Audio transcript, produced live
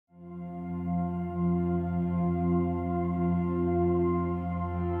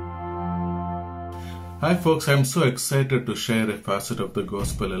Hi folks, I'm so excited to share a facet of the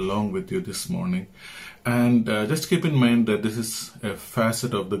gospel along with you this morning. And just keep in mind that this is a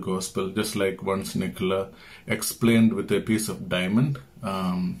facet of the gospel, just like once Nicola explained with a piece of diamond,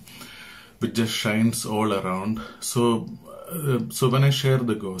 which just shines all around. So when I share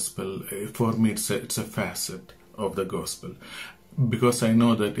the gospel, for me it's a facet of the gospel, because I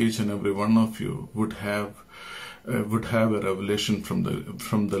know that each and every one of you would have a revelation from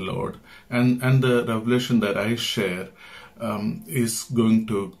the Lord, and the revelation that I share is going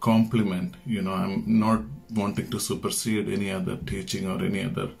to complement. I'm not wanting to supersede any other teaching or any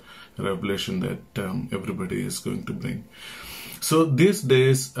other revelation that everybody is going to bring. So these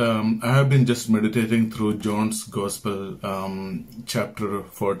days, I have been just meditating through John's Gospel, chapter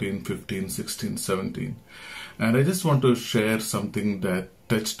 14, 15, 16, 17. And I just want to share something that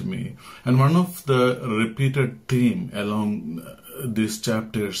touched me. And one of the repeated theme along these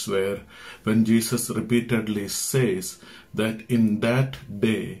chapters when Jesus repeatedly says that in that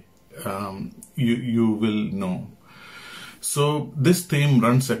day, you will know. So this theme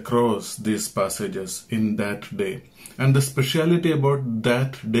runs across these passages, in that day. And the speciality about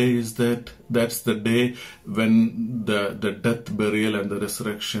that day is that that's the day when the death, burial and the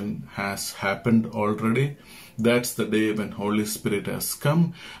resurrection has happened already. That's the day when Holy Spirit has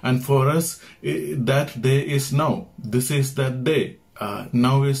come. And for us, that day is now. This is that day.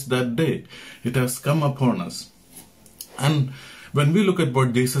 Now is that day. It has come upon us. And when we look at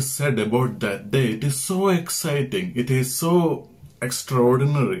what Jesus said about that day, it is so exciting. It is so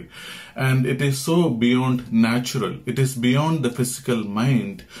extraordinary. And it is so beyond natural. It is beyond the physical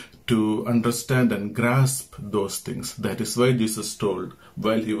mind to understand and grasp those things. That is why Jesus told,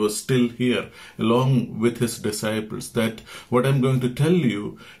 while he was still here, along with his disciples, that what I'm going to tell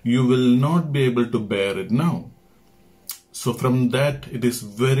you, you will not be able to bear it now. So from that, it is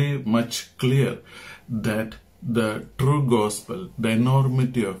very much clear that the true gospel, the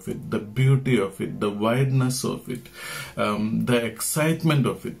enormity of it, the beauty of it, the wideness of it, the excitement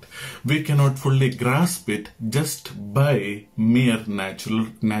of it, we cannot fully grasp it just by mere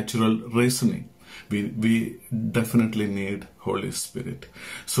natural reasoning. We definitely need Holy Spirit.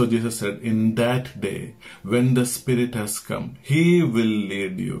 So Jesus said, in that day, when the Spirit has come, He will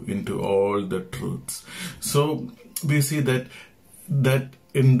lead you into all the truths. So we see that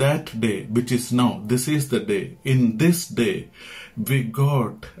in that day, which is now, this is the day. In this day, we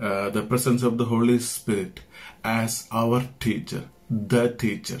got the presence of the Holy Spirit as our teacher, the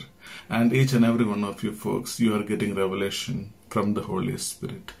teacher. And each and every one of you folks, you are getting revelation from the Holy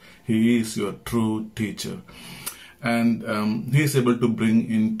Spirit. He is your true teacher. And He is able to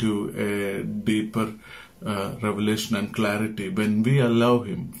bring into a deeper revelation and clarity when we allow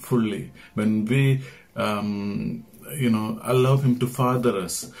Him fully, when we allow Him to father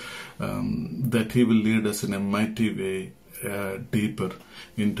us, that He will lead us in a mighty way deeper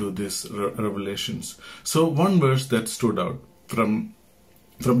into these revelations. So one verse that stood out from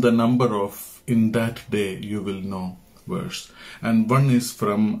the number of in that day you will know verse, and one is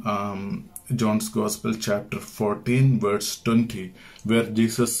from John's Gospel chapter 14 verse 20, where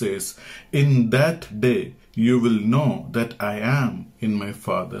Jesus says, in that day you will know that I am in my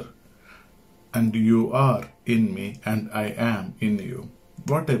Father, and you are in me, and I am in you.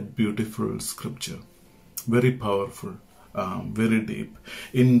 What a beautiful scripture. Very powerful, very deep.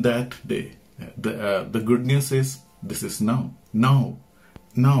 In that day, the good news is, this is now. Now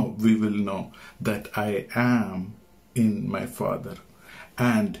we will know that I am in my Father,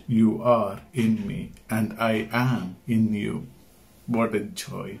 and you are in me, and I am in you. What a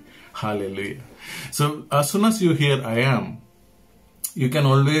joy. Hallelujah. So as soon as you hear I am, you can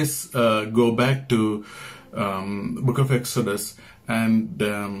always go back to book of Exodus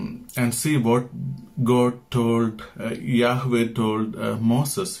and see what God told, Yahweh told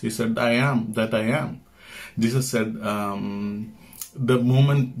Moses. He said, I am that I am. Jesus said, the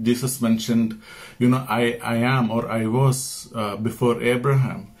moment Jesus mentioned, I am, or I was before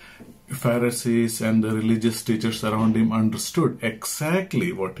Abraham, Pharisees and the religious teachers around him understood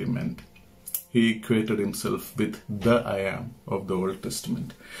exactly what he meant. He equated himself with the I am of the Old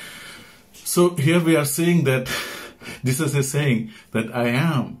Testament. So here we are seeing that Jesus is saying that I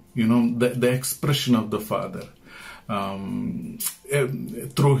am, the expression of the Father.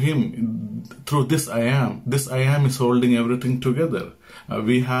 Through Him, through this I am is holding everything together.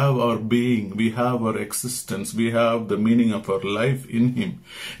 We have our being, we have our existence, we have the meaning of our life in Him.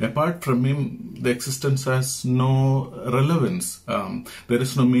 Apart from Him, the existence has no relevance. There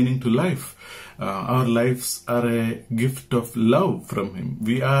is no meaning to life. Our lives are a gift of love from Him.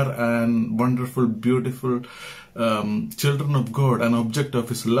 We are an wonderful, beautiful children of God, an object of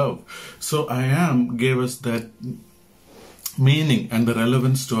His love. So I am gave us that meaning and the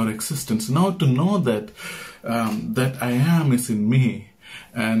relevance to our existence. Now to know that that I am is in me,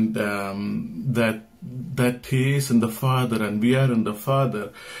 and that He is in the Father and we are in the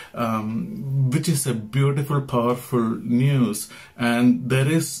Father, which is a beautiful, powerful news, and there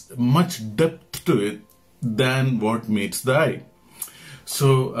is much depth to it than what meets the eye.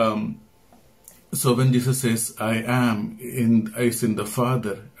 So so when Jesus says I am is in the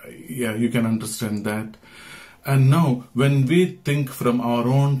Father, yeah, you can understand that. And now when we think from our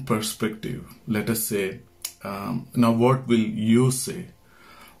own perspective, let us say, now what will you say?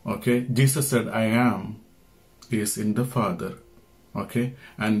 Okay, Jesus said I am is in the Father, okay,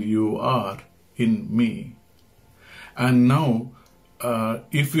 and you are in me. And now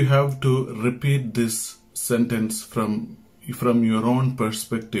if you have to repeat this sentence from your own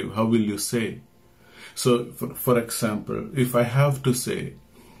perspective, how will you say? So for example, if I have to say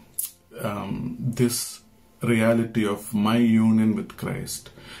this reality of my union with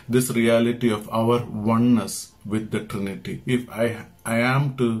Christ, this reality of our oneness with the Trinity, if I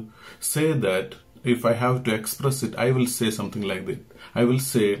am to say that, if I have to express it, I will say something like that. I will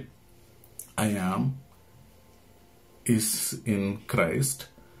say I am is in Christ,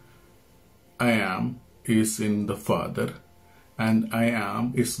 I am is in the Father, and I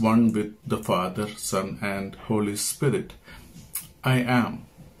am is one with the Father, Son and Holy Spirit. I am.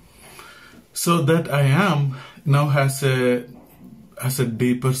 So that I am now has a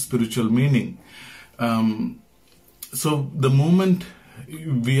deeper spiritual meaning. So the moment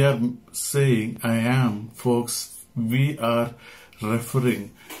we are saying I am, folks, we are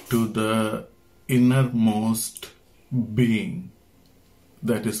referring to the innermost being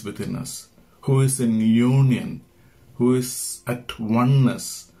that is within us, who is in union, who is at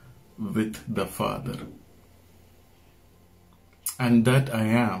oneness with the Father. And that I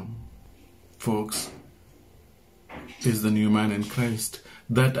am, folks, is the new man in Christ.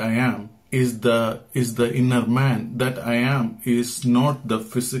 That I am is the inner man. That I am is not the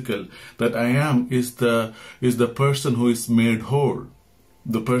physical. That I am is the person who is made whole,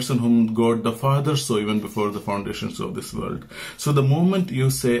 the person whom God the Father saw even before the foundations of this world. So the moment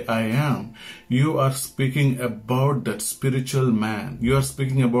you say I am, you are speaking about that spiritual man. You are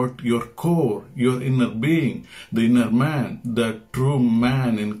speaking about your core, your inner being, the inner man, the true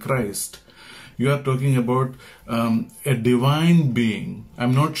man in Christ. You are talking about a divine being.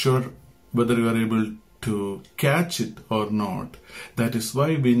 I'm not sure whether you are able to catch it or not. That is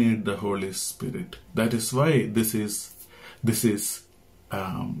why we need the Holy Spirit. That is why this is this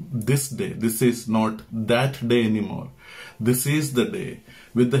day. This is not that day anymore. This is the day,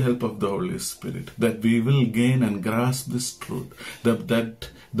 with the help of the Holy Spirit, that we will gain and grasp this truth. That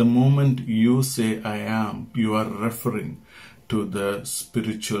the moment you say I am, you are referring to the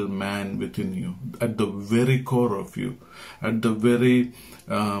spiritual man within you, at the very core of you, at the very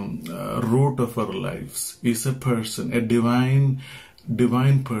root of our lives, is a person, a divine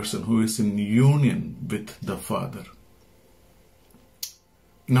person who is in union with the Father.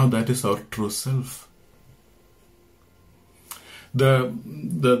 Now that is our true self.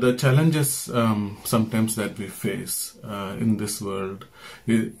 The challenges sometimes that we face in this world,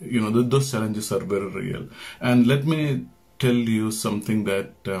 those challenges are very real. And let me tell you something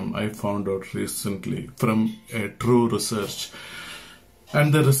that I found out recently from a true research.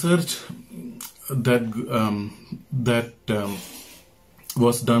 And the research that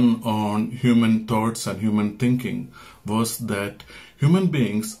was done on human thoughts and human thinking was that human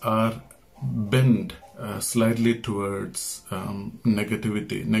beings are bent slightly towards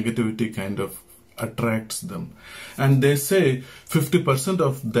negativity. Negativity kind of attracts them. And they say 50%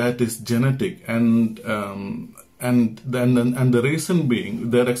 of that is genetic, and the reason being,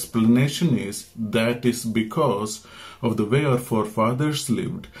 their explanation is that is because of the way our forefathers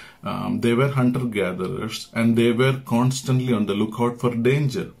lived. They were hunter-gatherers, and they were constantly on the lookout for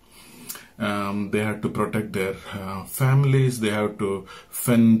danger. They had to protect their families. They had to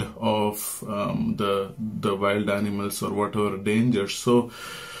fend off the wild animals or whatever dangers so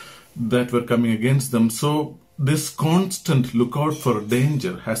that were coming against them. So this constant lookout for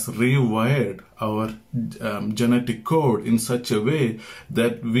danger has rewired our genetic code in such a way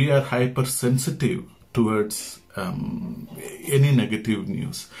that we are hypersensitive towards any negative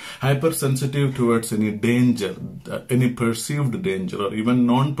news, hypersensitive towards any danger, any perceived danger or even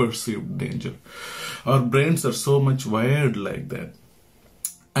non-perceived danger. Our brains are so much wired like that.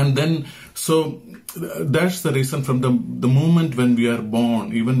 And then, so that's the reason from the moment when we are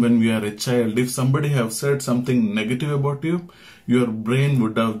born, even when we are a child, if somebody have said something negative about you, your brain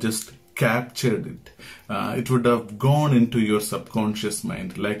would have just captured it. It would have gone into your subconscious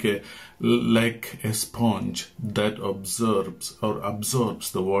mind like a sponge that absorbs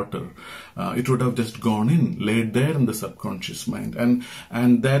the water. It would have just gone in, laid there in the subconscious mind, and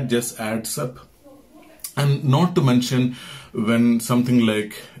that just adds up. And not to mention when something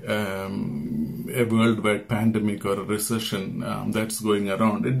like a worldwide pandemic or a recession that's going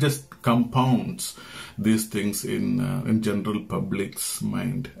around, it just compounds these things in general public's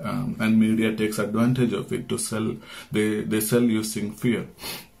mind, and media takes advantage of it to sell. They sell using fear.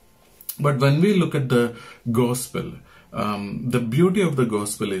 But when we look at the gospel, the beauty of the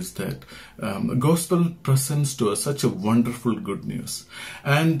gospel is that gospel presents to us such a wonderful good news.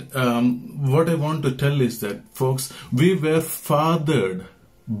 And what I want to tell is that, folks, we were fathered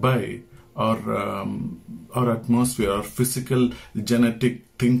by our atmosphere, our physical genetic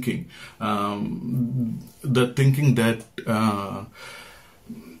thinking, the thinking that's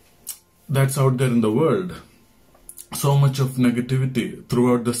out there in the world. So much of negativity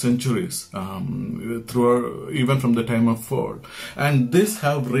throughout the centuries, even from the time of fall. And this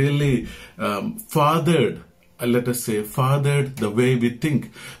have really fathered, let us say, fathered the way we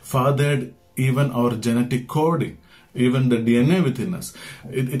think, fathered even our genetic coding, even the DNA within us.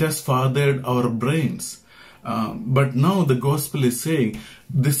 It has fathered our brains. But now the gospel is saying,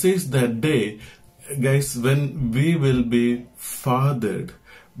 this is that day, guys, when we will be fathered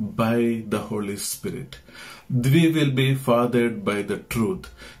by the Holy Spirit. We will be fathered by the truth.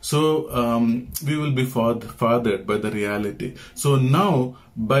 So we will be fathered by the reality. So now,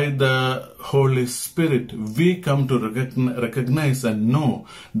 by the Holy Spirit, we come to recognize and know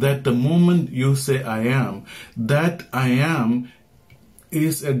that the moment you say I am, that I am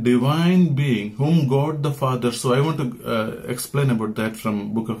is a divine being whom God the Father. So I want to explain about that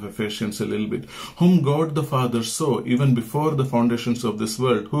from book of Ephesians a little bit. Whom God the Father saw even before the foundations of this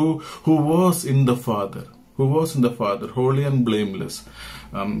world, who was in the Father. Who was in the Father, holy and blameless,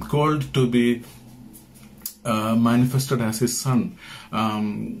 called to be manifested as His Son,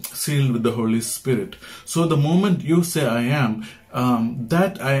 sealed with the Holy Spirit. So the moment you say I am,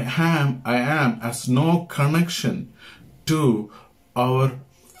 that I am has no connection to our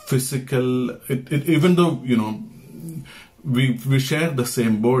physical, even though, we share the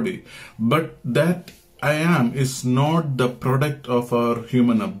same body, but that I am is not the product of our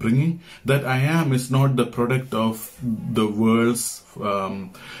human upbringing. That I am is not the product of the world's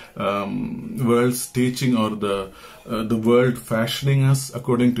teaching or the world fashioning us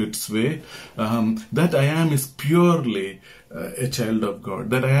according to its way. That I am is purely a child of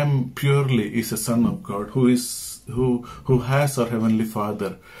God. That I am purely is a son of God who has our Heavenly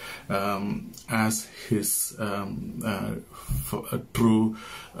Father as his true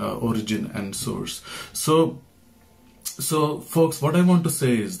origin and source. So folks, what I want to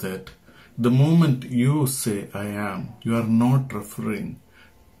say is that the moment you say I am, you are not referring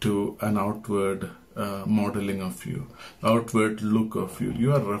to an outward modeling of you, outward look of you.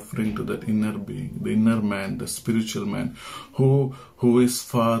 You are referring to that inner being, the inner man, the spiritual man who is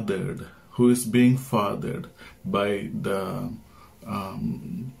fathered, who is being fathered by the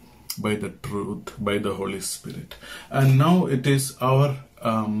truth, by the Holy Spirit. And now it is our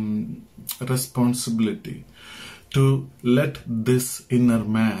responsibility to let this inner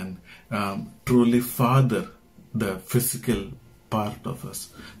man truly father the physical part of us,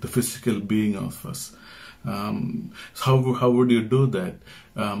 the physical being of us. How would you do that?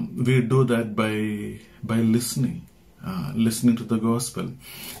 We do that by listening to the gospel.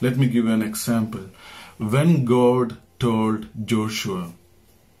 Let me give you an example. When God told Joshua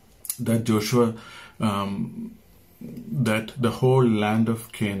that that the whole land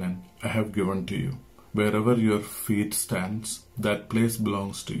of Canaan I have given to you, wherever your feet stands, that place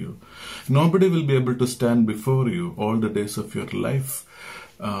belongs to you. Nobody will be able to stand before you all the days of your life.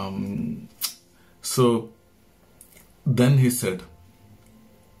 So then he said,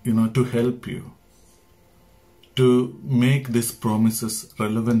 to help you, to make these promises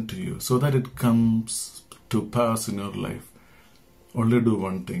relevant to you, so that it comes to pass in your life, only do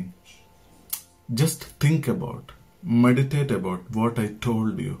one thing. Just think about, meditate about what I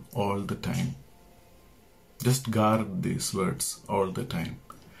told you all the time. Just guard these words all the time.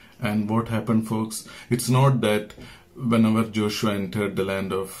 And what happened, folks? It's not that whenever Joshua entered the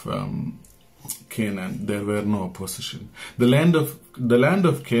land of Canaan, there were no opposition. The land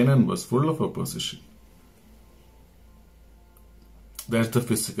of Canaan was full of opposition. That's the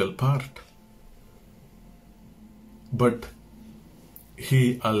physical part. But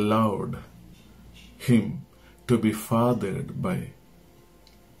He allowed him to be fathered by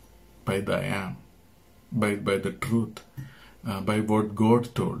the I am, by the truth, by what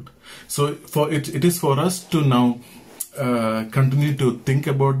God told. So it is for us to now continue to think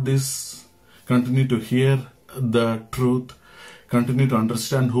about this, continue to hear the truth, continue to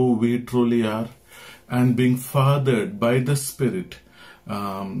understand who we truly are, and being fathered by the Spirit,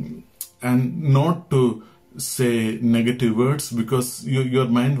 and not to say negative words, because your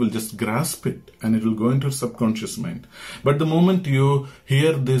mind will just grasp it and it will go into your subconscious mind. But the moment you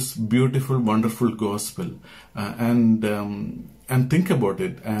hear this beautiful, wonderful gospel and think about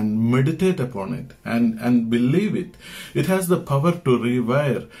it and meditate upon it and believe it, it has the power to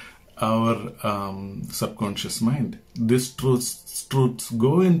rewire our subconscious mind. These truths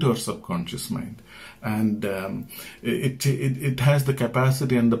go into our subconscious mind, and it has the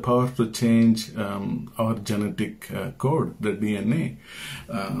capacity and the power to change our genetic code, the DNA.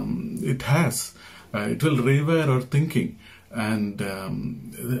 It will rewire our thinking, and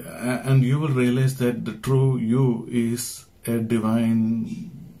you will realize that the true you is a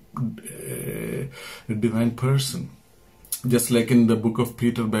divine person. Just like in the book of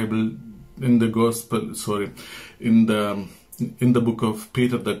Peter Bible, in the book of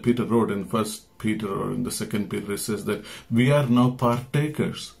Peter that Peter wrote in First Peter or in the Second Peter, it says that we are now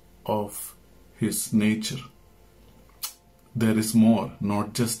partakers of his nature. There is more,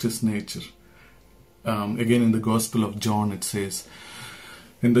 not just his nature. Again, in the Gospel of John, it says,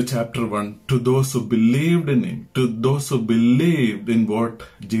 in the chapter 1, to those who believed in him, to those who believed in what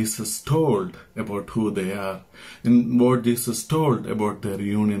Jesus told about who they are, in what Jesus told about their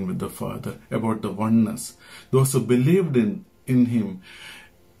union with the Father, about the oneness, those who believed in him,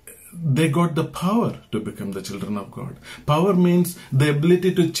 they got the power to become the children of God. Power means the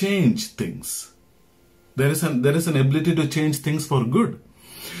ability to change things. There is an ability to change things for good.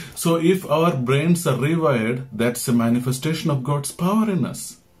 So if our brains are rewired, that's a manifestation of God's power in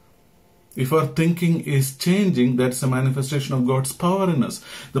us. If our thinking is changing, that's a manifestation of God's power in us.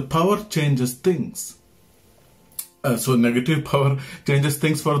 The power changes things. So negative power changes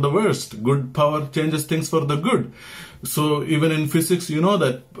things for the worst. Good power changes things for the good. So even in physics, you know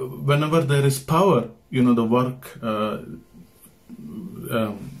that whenever there is power, the work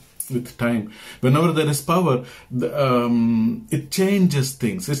with time, whenever there is power, it changes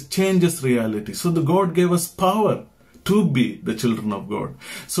things. It changes reality. So the God gave us power to be the children of God,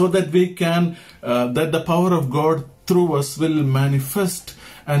 so that we can, that the power of God through us will manifest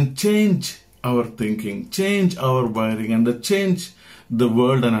and change our thinking, change our wiring, and change the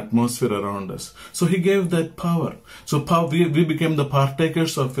world and atmosphere around us. So he gave that power. So we became the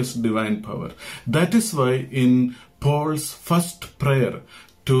partakers of his divine power. That is why in Paul's first prayer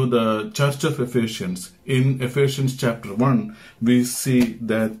to the church of Ephesians, in Ephesians chapter 1, we see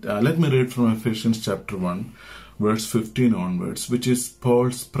that, let me read from Ephesians chapter 1, verse 15 onwards, which is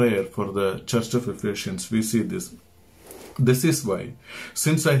Paul's prayer for the church of Ephesians. We see this. This is why,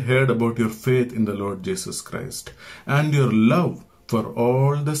 since I heard about your faith in the Lord Jesus Christ and your love for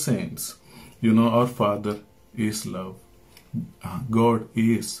all the saints, our Father is love. God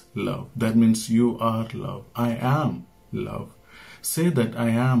is love. That means you are love. I am love. Say that I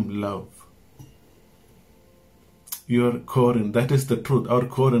am love. Your core, that is the truth. Our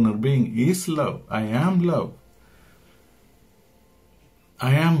core inner being is love. I am love.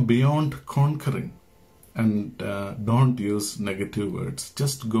 I am beyond conquering. And don't use negative words.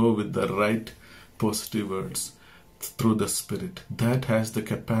 Just go with the right positive words through the Spirit. That has the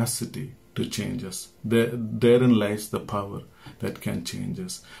capacity to change us. Therein lies the power that can change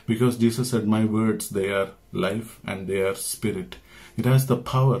us. Because Jesus said, my words, they are life and they are spirit. It has the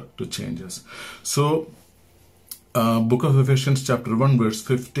power to change us. So, Book of Ephesians chapter 1 verse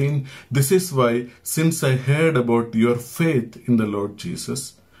 15, this is why, since I heard about your faith in the Lord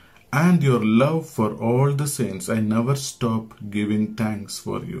Jesus and your love for all the saints, I never stop giving thanks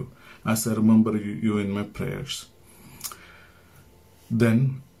for you, as I remember you in my prayers.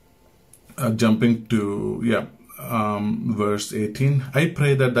 Then, jumping to, verse 18, I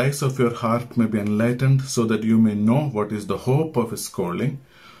pray that the eyes of your heart may be enlightened, so that you may know what is the hope of his calling,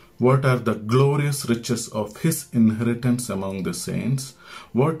 what are the glorious riches of his inheritance among the saints,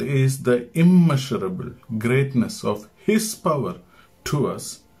 what is the immeasurable greatness of his power to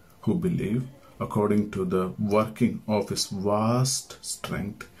us who believe, according to the working of his vast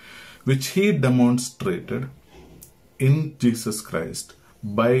strength, which he demonstrated in Jesus Christ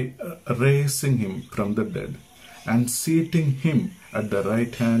by raising him from the dead and seating him at the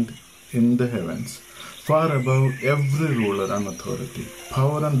right hand in the heavens, far above every ruler and authority,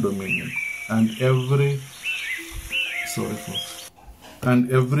 power and dominion, and every, sorry folks,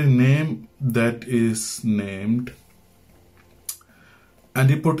 and every name that is named. And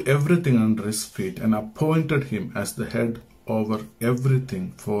he put everything under his feet and appointed him as the head over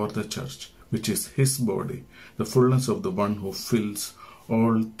everything for the church, which is his body, the fullness of the one who fills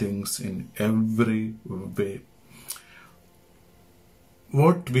all things in every way.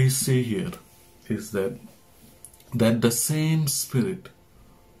 What we see here is that the same Spirit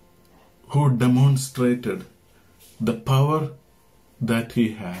who demonstrated the power that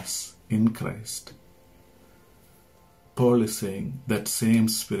he has in Christ, Paul is saying that same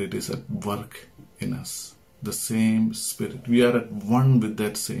Spirit is at work in us. The same Spirit. We are at one with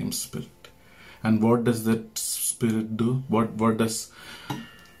that same Spirit. And what does that Spirit do? What does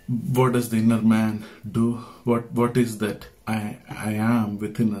the inner man do? What is that I am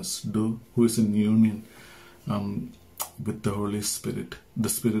within us do? Who is in union with the Holy Spirit, the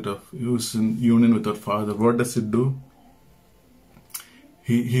Spirit of who is in union with our Father? What does it do?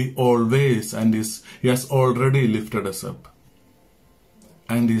 He always he has already lifted us up,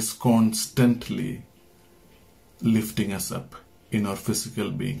 and is constantly lifting us up in our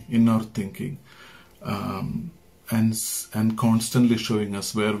physical being, in our thinking, and constantly showing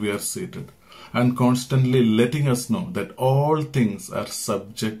us where we are seated, and constantly letting us know that all things are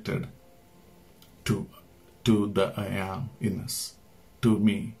subjected to the I am in us, to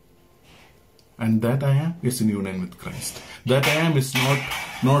me. And that I am is in union with Christ. That I am is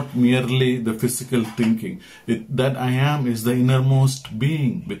not merely the physical thinking. That I am is the innermost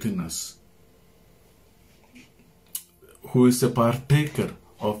being within us, who is a partaker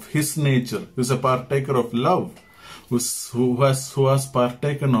of his nature, who is a partaker of love, who has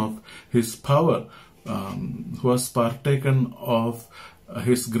partaken of his power, who has partaken of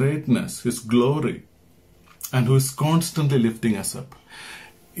his greatness, his glory, and who is constantly lifting us up.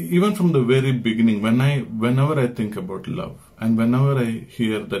 Even from the very beginning, whenever I think about love, and whenever I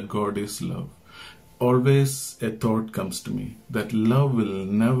hear that God is love, always a thought comes to me that love will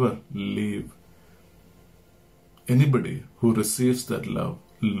never leave anybody who receives that love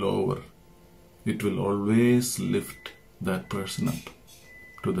lower. It will always lift that person up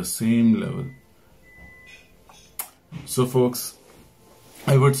to the same level. So folks,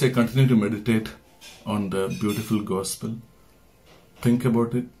 I would say continue to meditate on the beautiful gospel. Think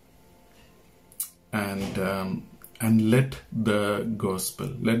about it, and let the gospel,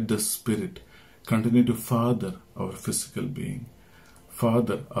 let the Spirit continue to father our physical being,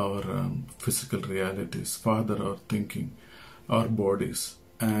 father our physical realities, father our thinking, our bodies,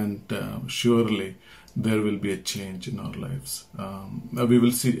 and surely there will be a change in our lives. We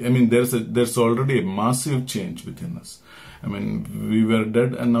will see. I mean, there's already a massive change within us. I mean, we were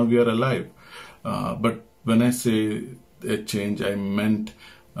dead and now we are alive. But when I say a change, I meant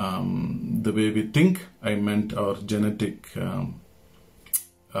the way we think. I meant our genetic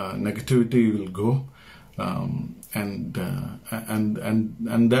negativity will go, and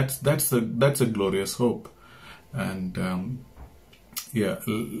that's a glorious hope. And yeah,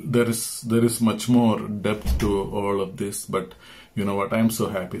 there is much more depth to all of this. But you know what? I'm so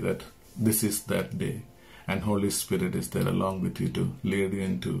happy that this is that day, and Holy Spirit is there along with you to lead you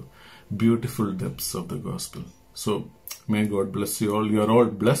into beautiful depths of the gospel. So may God bless you all. You are all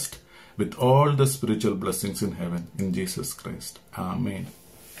blessed with all the spiritual blessings in heaven in Jesus Christ. Amen.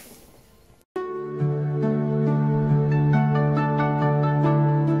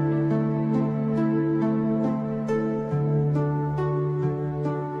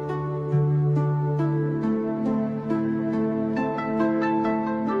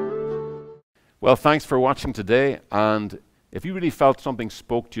 Well, thanks for watching today, and if you really felt something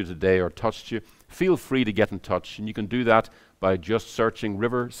spoke to you today or touched you, feel free to get in touch, and you can do that by just searching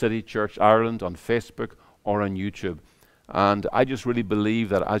River City Church Ireland on Facebook or on YouTube. And I just really believe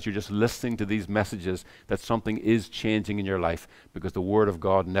that as you're just listening to these messages, that something is changing in your life, because the Word of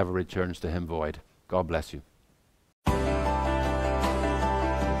God never returns to Him void. God bless you.